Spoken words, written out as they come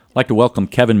I'd like to welcome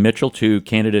Kevin Mitchell to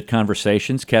Candidate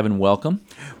Conversations. Kevin, welcome.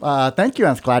 Thank you.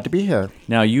 I'm glad to be here.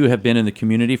 Now, you have been in the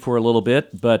community for a little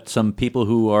bit, but some people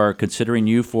who are considering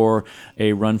you for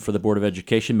a run for the Board of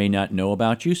Education may not know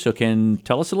about you. So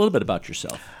tell us a little bit about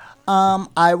yourself.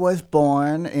 I was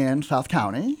born in South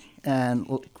County and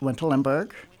went to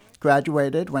Lindbergh,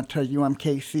 graduated, went to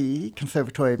UMKC,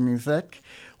 Conservatory of Music,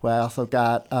 where I also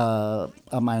got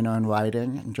a minor in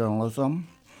writing and journalism.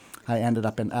 I ended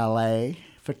up in LA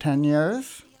for 10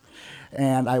 years,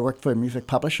 and I worked for a music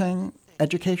publishing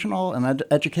educational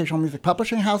music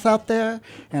publishing house out there,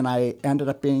 and I ended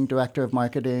up being director of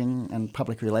marketing and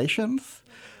public relations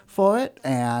for it.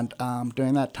 And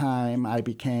during that time, I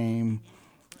became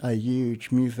a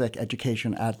huge music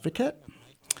education advocate.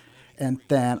 And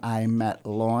then I met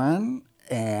Lauren,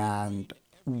 and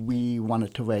we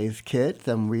wanted to raise kids,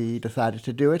 and we decided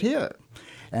to do it here.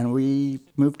 And we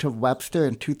moved to Webster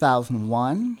in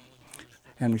 2001,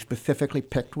 and we specifically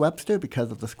picked Webster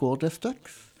because of the school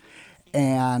districts.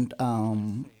 And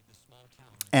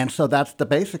so that's the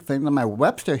basic thing. My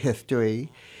Webster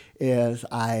history is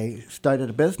I started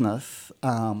a business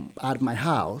out of my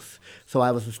house. So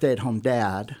I was a stay-at-home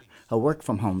dad, a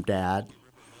work-from-home dad,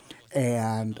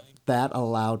 and that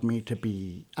allowed me to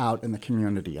be out in the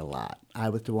community a lot. I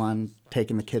was the one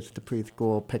taking the kids to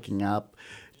preschool, picking up,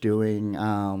 doing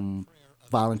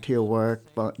volunteer work,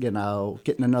 getting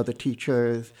to know the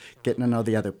teachers, getting to know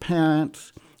the other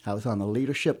parents. I was on the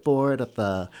leadership board at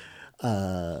the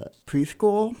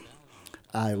preschool.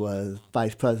 I was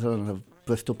vice president of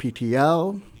Bristol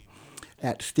PTO.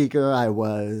 At Steger, I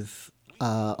was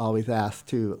always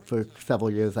for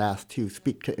several years, asked to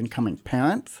speak to incoming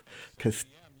parents, because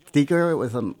Steger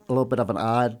was a little bit of an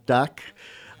odd duck.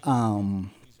 And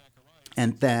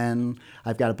then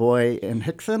I've got a boy in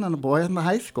Hickson and a boy in the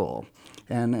high school.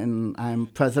 And I'm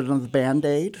president of the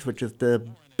Band-Aids, which is the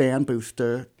band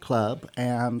booster club.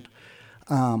 And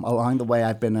along the way,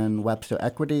 I've been in Webster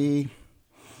Equity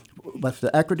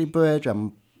Bridge.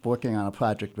 I'm working on a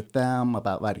project with them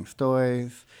about writing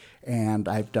stories. And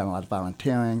I've done a lot of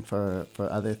volunteering for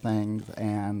other things.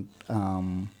 And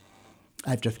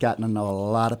I've just gotten to know a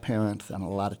lot of parents and a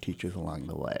lot of teachers along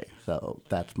the way. So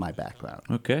that's my background.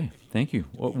 Okay, thank you.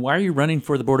 Why are you running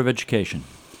for the Board of Education?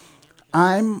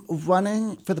 I'm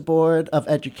running for the Board of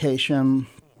Education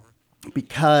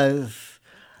because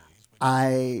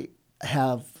I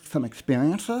have some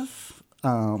experiences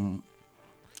and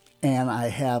I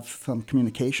have some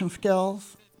communication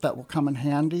skills that will come in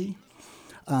handy.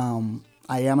 I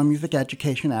am a music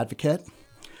education advocate.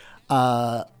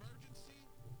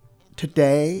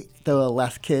 Today, there are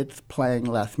less kids playing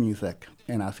less music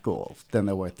in our schools than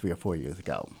there were 3 or 4 years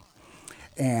ago.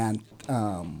 And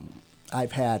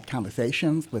I've had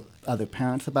conversations with other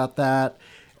parents about that,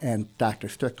 and Dr.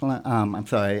 Simpson,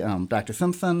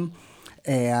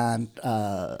 and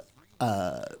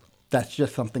that's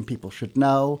just something people should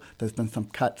know. There's been some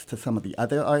cuts to some of the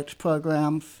other arts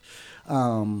programs.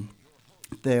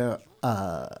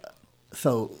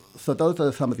 So those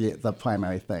are some of the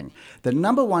primary thing. The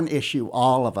number one issue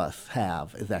all of us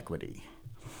have is equity.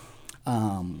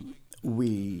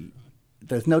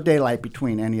 There's no daylight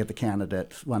between any of the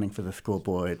candidates running for the school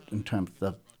board in terms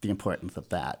of the importance of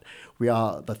that.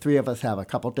 The three of us have a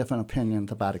couple different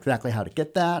opinions about exactly how to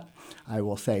get that. I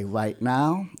will say right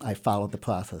now, I followed the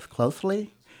process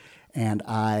closely, and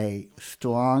I think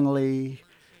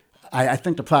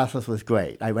the process was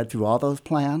great. I read through all those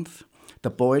plans. The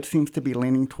board seems to be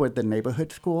leaning toward the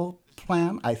neighborhood school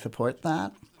plan. I support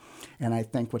that. And I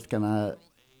think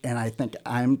I think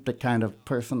I'm the kind of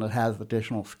person that has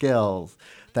additional skills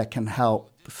that can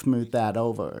help smooth that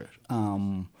over.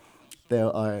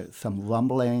 There are some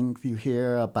rumblings you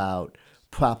hear about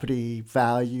property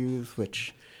values,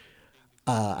 which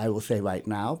I will say right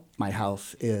now, my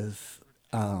house is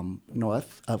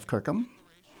north of Kirkham.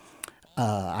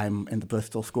 I'm in the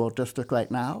Bristol School District right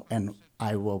now, and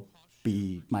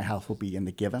my house will be in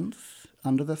the Givens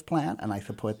under this plan, and I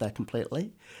support that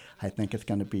completely. I think it's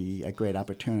going to be a great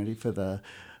opportunity for the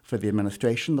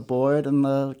administration, the board, and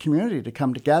the community to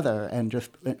come together and just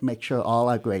make sure all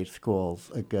our grade schools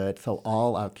are good, so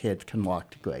all our kids can walk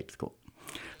to grade school.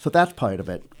 So that's part of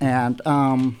it. And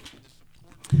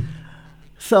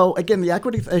so again, the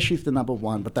equity issue is the number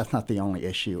one, but that's not the only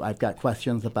issue. I've got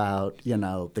questions about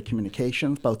the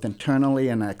communications, both internally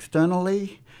and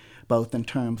externally, both in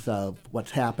terms of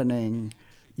what's happening.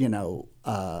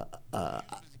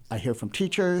 I hear from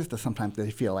teachers that sometimes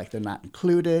they feel like they're not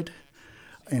included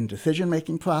in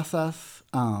decision-making process.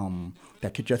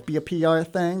 That could just be a PR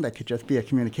thing. That could just be a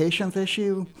communications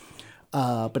issue.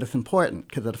 But it's important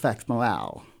because it affects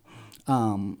morale.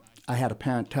 I had a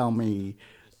parent tell me,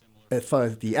 as far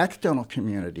as the external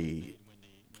community,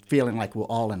 feeling like we're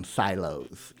all in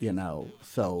silos,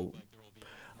 So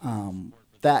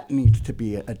that needs to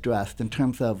be addressed in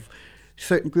terms of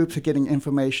certain groups are getting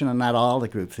information and not all the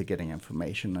groups are getting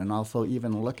information, and also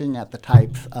even looking at the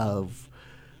types of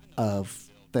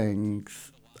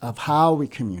things, of how we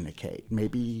communicate.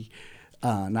 Maybe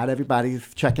not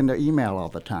everybody's checking their email all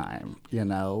the time,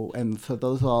 and so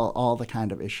those are all the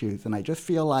kind of issues. And I just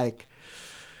feel like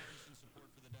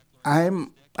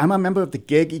I'm a member of the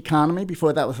gig economy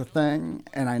before that was a thing,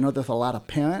 and I know there's a lot of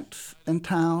parents in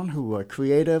town who are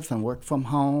creatives and work from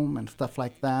home and stuff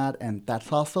like that, and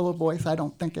that's also a voice I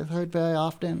don't think is heard very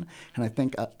often. And I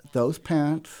think those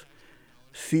parents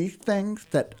see things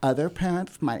that other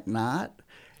parents might not,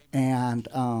 and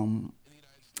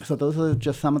so those are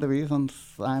just some of the reasons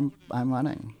I'm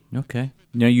running. Okay.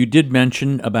 Now, you did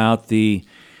mention about the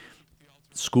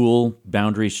school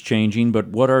boundaries changing, but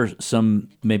what are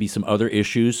maybe some other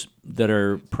issues that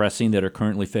are pressing that are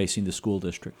currently facing the school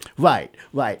district? Right.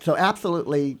 So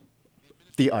absolutely,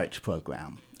 the arts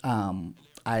program.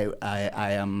 I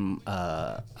am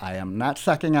not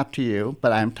sucking up to you,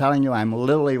 but I'm telling you, I'm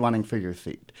literally running for your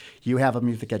seat. You have a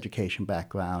music education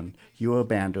background. You are a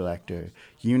band director.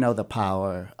 You know the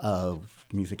power of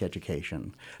music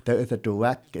education. There is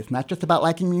it's not just about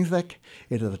liking music,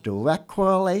 it is a direct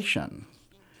correlation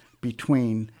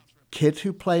between kids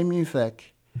who play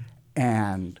music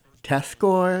and test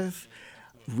scores,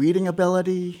 reading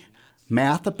ability,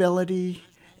 math ability,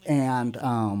 and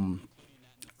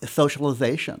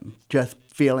socialization, just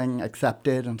feeling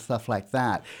accepted and stuff like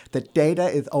that. The data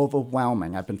is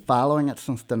overwhelming. I've been following it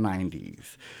since the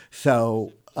 90s.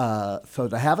 So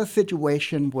to have a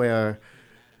situation where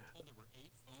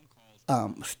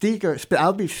Steger,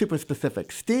 I'll be super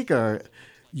specific. Steger,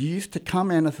 you used to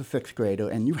come in as a sixth grader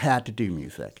and you had to do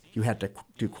music. You had to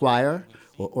do choir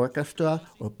or orchestra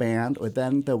or band, or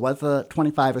then there was a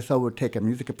 25 or so would take a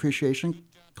music appreciation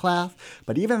class,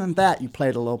 but even in that you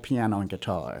played a little piano and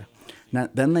guitar. Now,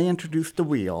 then they introduced the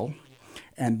wheel,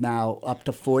 and now up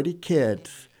to 40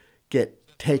 kids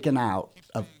get taken out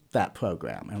of that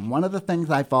program. And one of the things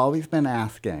I've always been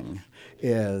asking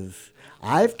is,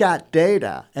 I've got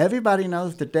data, everybody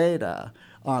knows the data,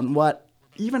 on what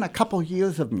even a couple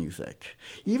years of music,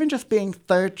 even just being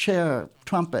third chair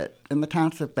trumpet in the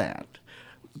concert band,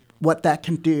 what that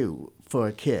can do for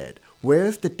a kid.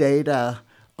 Where's the data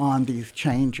on these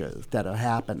changes that are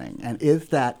happening? And is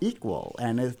that equal?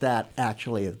 And is that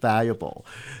actually as valuable?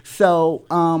 So,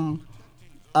 and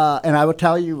I will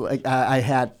tell you, I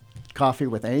had coffee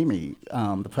with Amy,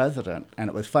 the president, and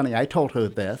it was funny. I told her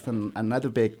this, and another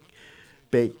big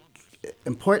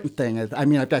important thing is,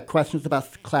 I've got questions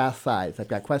about class size. I've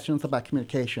got questions about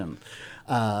communication,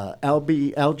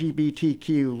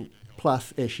 LGBTQ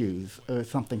plus issues are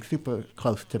something super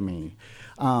close to me.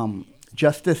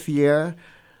 Just this year,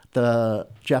 the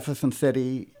Jefferson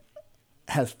City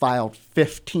has filed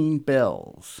 15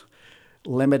 bills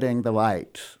limiting the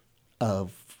rights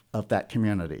of that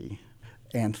community.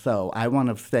 And so I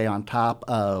want to stay on top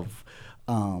of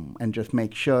and just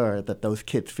make sure that those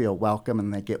kids feel welcome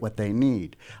and they get what they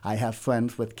need. I have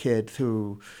friends with kids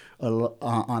who are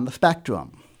on the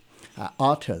spectrum,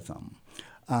 autism,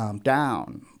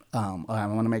 Down. I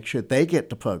want to make sure they get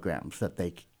the programs that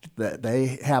they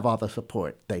have all the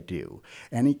support they do.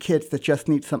 Any kids that just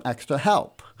need some extra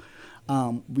help.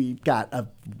 We've got a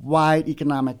wide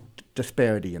economic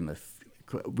disparity in this.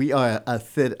 We are of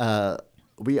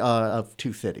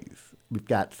two cities. We've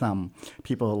got some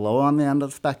people lower on the end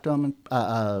of the spectrum,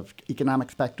 of economic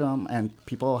spectrum, and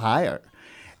people higher.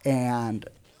 And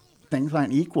things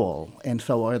aren't equal. And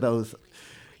so are those,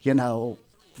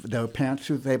 there are parents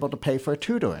who's able to pay for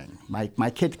tutoring. My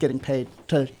kid's getting paid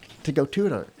to go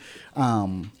tutor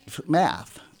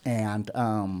math. And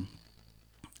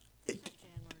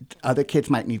other kids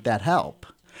might need that help.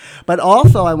 But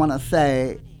also I want to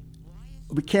say,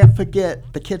 we can't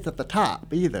forget the kids at the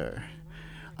top either.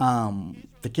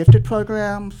 The gifted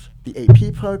programs, the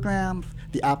AP programs,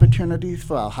 the opportunities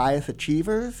for our highest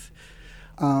achievers,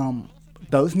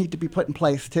 those need to be put in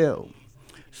place too.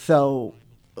 So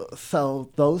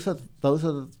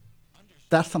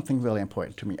that's something really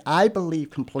important to me. I believe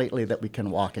completely that we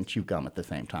can walk and chew gum at the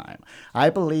same time.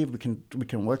 I believe we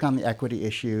can work on the equity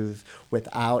issues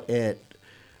without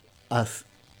us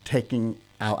taking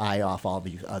our eye off all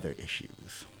these other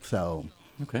issues. So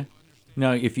okay.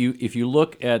 Now, if you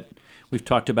look at, we've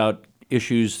talked about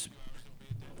issues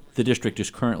the district is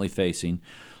currently facing.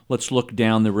 Let's look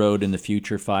down the road in the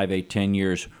future, 5, 8, 10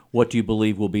 years. What do you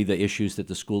believe will be the issues that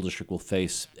the school district will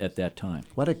face at that time?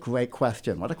 What a great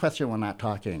question. What a question we're not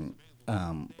talking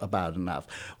about enough.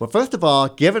 Well, first of all,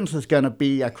 Givens is going to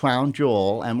be a crown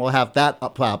jewel, and we'll have that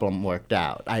problem worked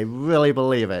out. I really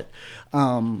believe it.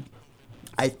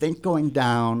 I think going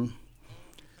down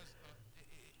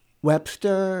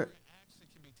Webster,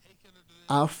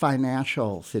 our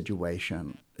financial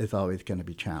situation is always going to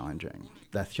be challenging.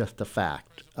 That's just a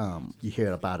fact. You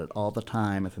hear about it all the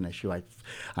time. It's an issue.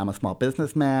 I'm a small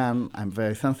businessman. I'm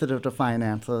very sensitive to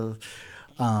finances.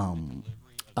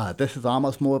 This is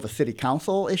almost more of a city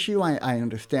council issue. I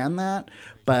understand that.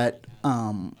 But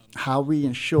how we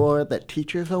ensure that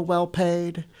teachers are well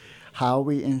paid, how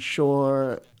we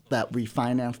ensure that we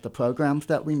finance the programs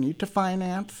that we need to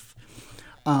finance.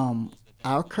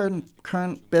 Our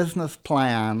current business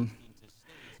plan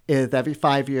is every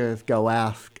 5 years go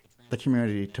ask the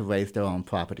community to raise their own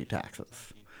property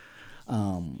taxes.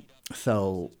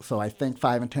 So I think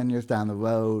 5 and 10 years down the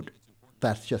road,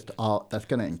 that's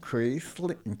going to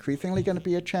increasingly going to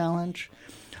be a challenge.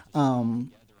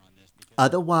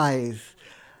 Otherwise,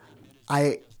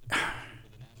 I'm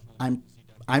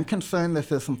concerned that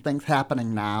there's some things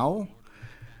happening now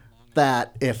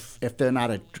that if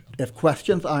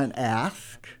questions aren't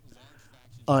asked,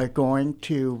 are going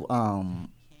to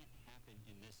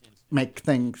make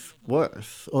things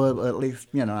worse, or at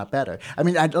least not better. I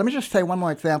mean, let me just say one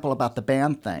more example about the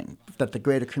band thing that the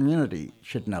greater community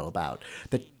should know about.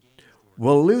 That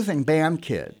we're losing band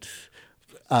kids.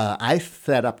 I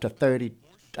set up to 30.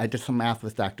 I did some math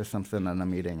with Dr. Simpson in a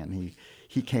meeting, and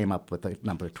he came up with the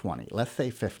number 20. Let's say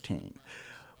 15.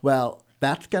 Well,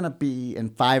 that's going to be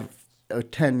in 5 or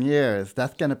 10 years.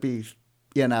 That's going to be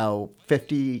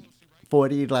 50,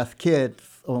 40 less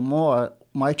kids or more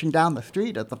marching down the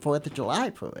street at the 4th of July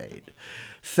parade.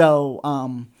 So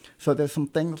there's some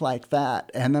things like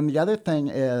that. And then the other thing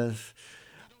is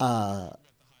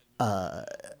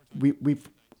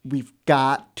we've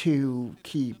got to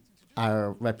keep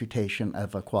our reputation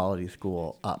of a quality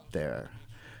school up there.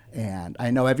 And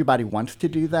I know everybody wants to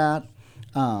do that.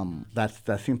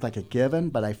 That seems like a given,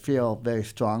 but I feel very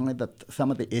strongly that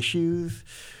some of the issues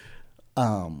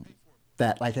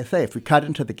that, like I say, if we cut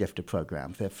into the gifted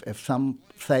programs, if some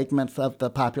segments of the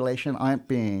population aren't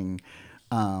being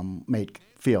made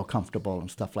feel comfortable and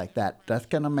stuff like that, that's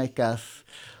going to make us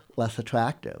less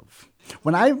attractive.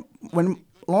 When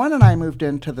Lauren and I moved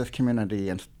into this community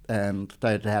and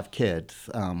started to have kids,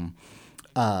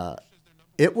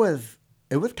 it was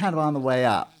kind of on the way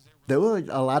up. There were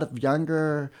a lot of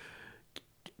younger,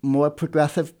 more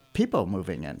progressive people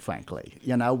moving in, frankly.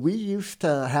 We used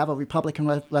to have a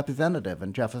Republican representative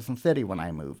in Jefferson City when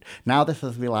I moved. Now this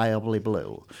is reliably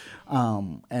blue.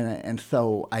 And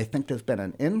so I think there's been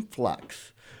an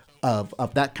influx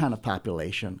of that kind of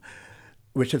population,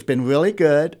 which has been really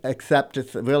good, except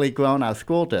it's really grown our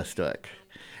school district.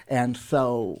 And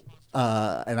so,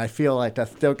 and I feel like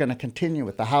that's still going to continue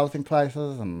with the housing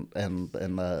crisis and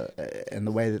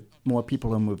the way that more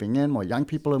people are moving in, more young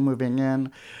people are moving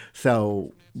in.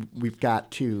 So we've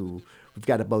got to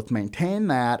both maintain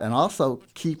that and also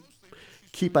keep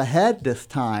ahead this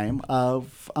time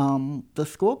of the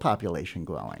school population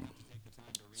growing.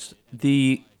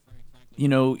 The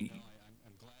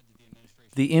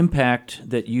impact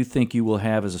that you think you will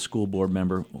have as a school board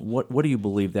member, what do you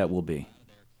believe that will be?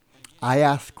 I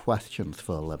ask questions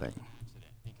for a living.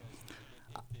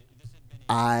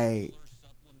 I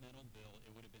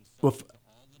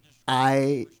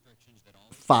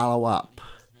follow up.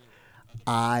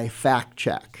 I fact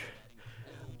check.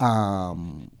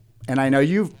 And I know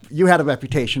you had a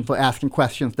reputation for asking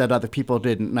questions that other people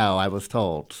didn't know, I was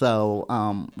told.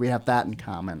 So we have that in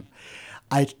common.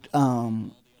 I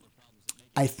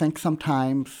think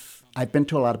sometimes I've been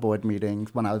to a lot of board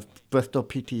meetings. When I was Bristol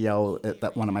PTO,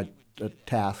 that one of my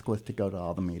tasks was to go to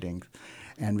all the meetings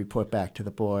and report back to the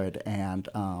board. And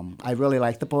I really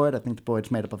like the board. I think the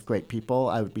board's made up of great people.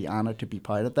 I would be honored to be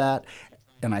part of that.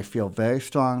 And I feel very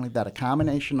strongly that a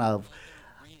combination of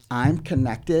I'm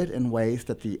connected in ways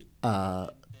that the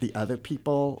other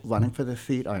people running for the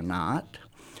seat are not.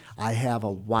 I have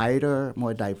a wider,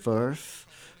 more diverse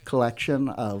collection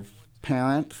of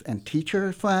parents and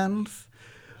teacher friends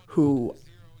who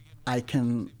I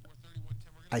can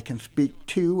speak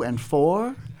to and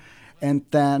for, and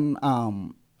then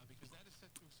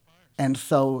and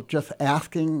so just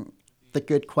asking the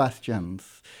good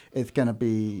questions is going to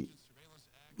be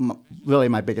really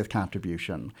my biggest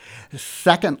contribution.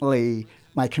 Secondly,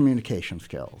 my communication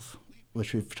skills,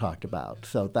 which we've talked about.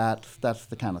 So that's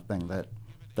the kind of thing that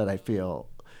I feel.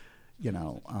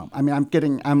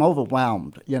 I'm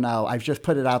overwhelmed. I've just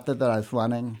put it out there that I was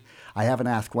running. I haven't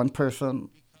asked one person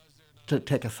to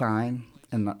take a sign,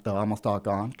 and they're almost all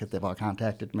gone because they've all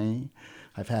contacted me.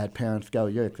 I've had parents go,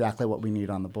 "You're exactly what we need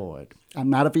on the board." I'm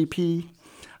not a VP.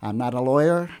 I'm not a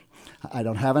lawyer. I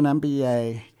don't have an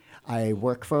MBA. I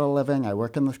work for a living. I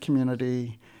work in this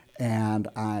community, and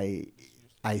I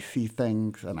see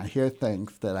things and I hear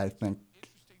things that I think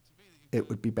it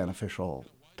would be beneficial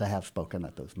to have spoken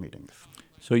at those meetings.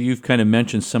 So you've kind of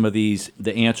mentioned some of the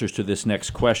answers to this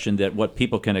next question, that what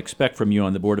people can expect from you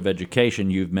on the Board of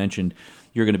Education. You've mentioned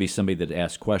you're going to be somebody that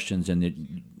asks questions and that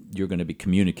you're going to be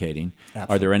communicating.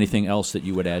 Absolutely. Are there anything else that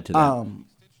you would add to that?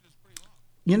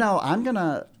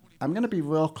 I'm gonna be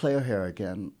real clear here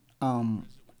again.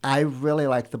 I really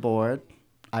like the board.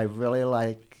 I really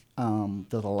like.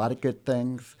 There's a lot of good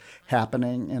things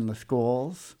happening in the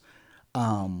schools.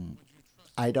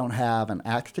 I don't have an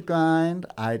axe to grind.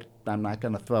 I'm not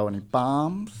going to throw any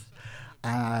bombs.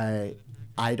 I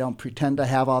don't pretend to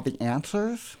have all the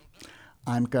answers.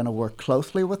 I'm going to work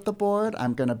closely with the board.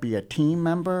 I'm going to be a team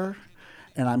member,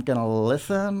 and I'm going to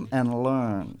listen and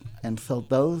learn. And so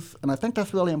and I think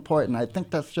that's really important. I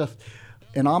think that's just,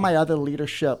 in all my other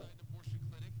leadership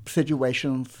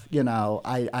situations,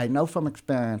 I know from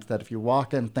experience that if you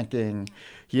walk in thinking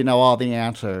you know all the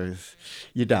answers,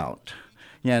 you don't.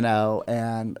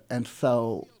 And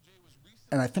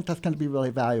I think that's going to be really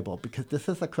valuable, because this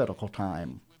is a critical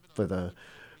time for the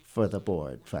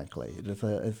board. Frankly, there's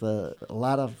a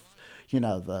lot of the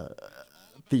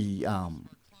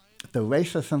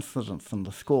racist incidents in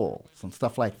the schools and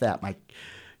stuff like that.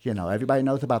 Everybody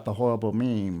knows about the horrible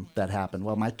meme that happened.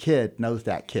 Well, my kid knows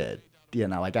that kid.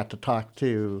 I got to talk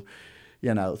to,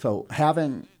 so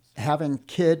having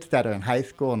kids that are in high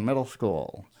school and middle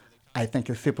school, I think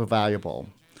is super valuable.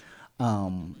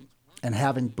 And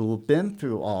having been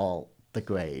through all the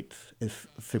grades is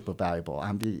super valuable.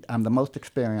 I'm the most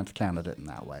experienced candidate in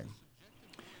that way.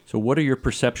 So what are your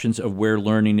perceptions of where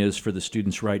learning is for the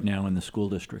students right now in the school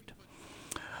district?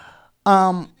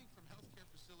 I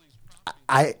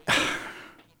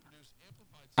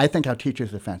think our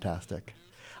teachers are fantastic.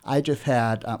 I just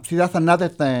had, that's another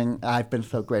thing I've been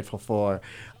so grateful for.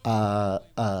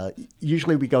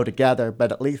 Usually we go together,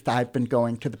 but at least I've been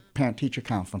going to the parent-teacher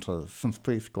conferences since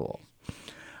preschool.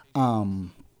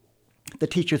 The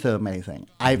teachers are amazing.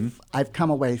 I've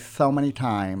come away so many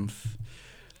times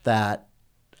that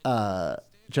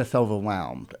just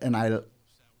overwhelmed, and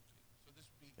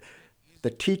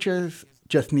the teachers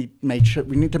just we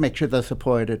need to make sure they're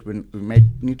supported. We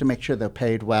need to make sure they're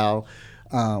paid well.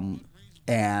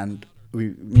 And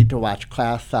we need to watch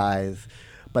class size.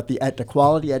 But the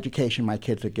quality education my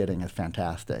kids are getting is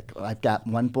fantastic. I've got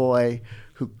one boy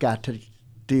who got to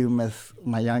do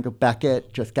my younger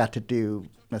Beckett just got to do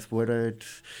Miss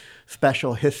Woodard's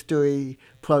special history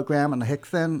program in the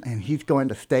Hickson, and he's going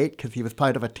to state because he was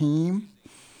part of a team.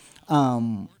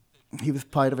 He was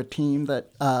part of a team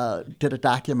that did a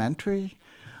documentary.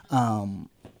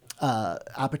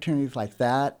 Opportunities like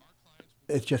that,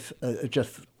 it's just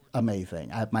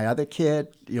amazing. I have my other kid.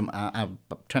 I'm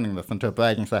turning this into a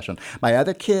bragging session. My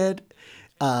other kid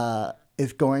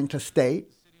is going to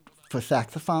state for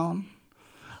saxophone.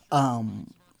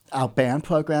 Our band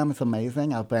program is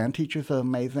amazing. Our band teachers are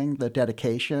amazing. The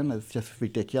dedication is just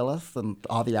ridiculous, and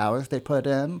all the hours they put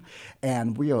in.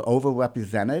 And we are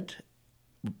overrepresented.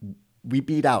 We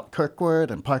beat out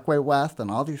Kirkwood and Parkway West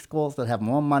and all these schools that have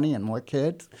more money and more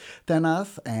kids than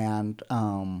us. And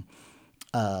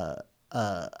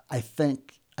I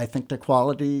think the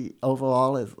quality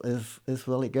overall is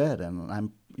really good,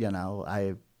 and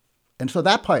and so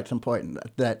that part's important,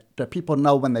 that people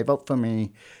know when they vote for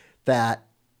me that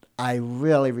I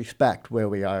really respect where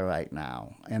we are right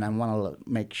now, and I want to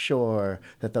make sure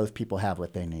that those people have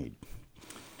what they need.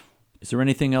 Is there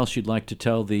anything else you'd like to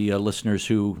tell the listeners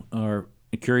who are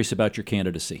curious about your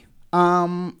candidacy?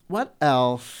 What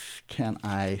else can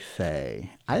I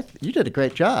say? You did a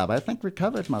great job. I think we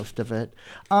covered most of it.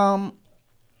 I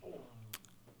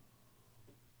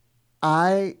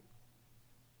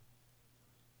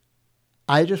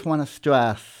just want to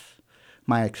stress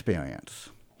my experience.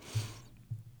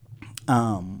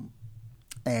 And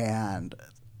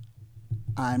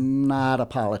I'm not a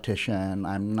politician.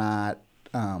 I'm not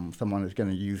someone who's going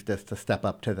to use this to step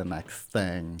up to the next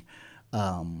thing.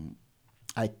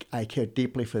 I care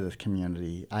deeply for this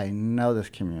community. I know this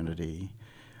community,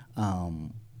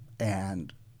 and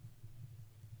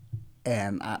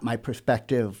my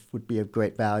perspective would be of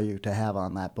great value to have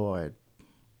on that board.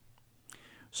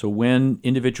 So when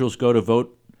individuals go to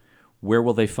vote, where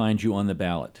will they find you on the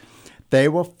ballot? They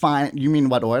will find. You mean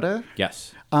what order?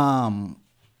 Yes. I'm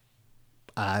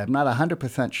not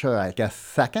 100% sure. I guess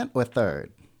second or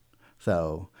third.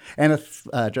 So, and it's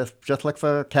just look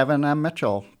for Kevin M.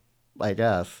 Mitchell, I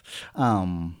guess.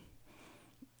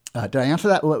 Did I answer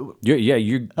that?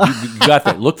 You got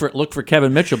that. Look for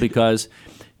Kevin Mitchell, because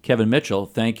Kevin Mitchell,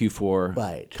 thank you for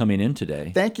coming in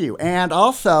today. Thank you. And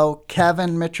also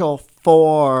Kevin Mitchell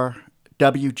for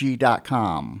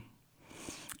WG.com.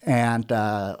 And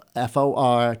forwg.com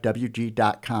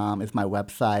is my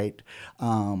website.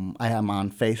 I am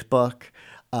on Facebook.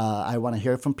 I want to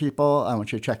hear from people. I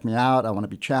want you to check me out. I want to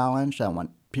be challenged. I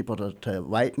want people to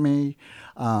write me.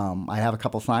 I have a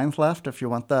couple signs left if you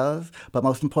want those. But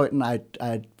most important,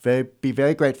 I'd be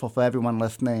very grateful for everyone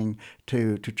listening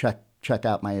to check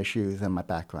out my issues and my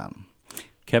background.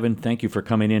 Kevin, thank you for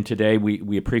coming in today.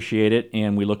 We appreciate it,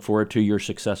 and we look forward to your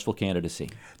successful candidacy.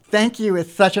 Thank you.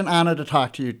 It's such an honor to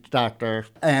talk to you, Doctor,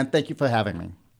 and thank you for having me.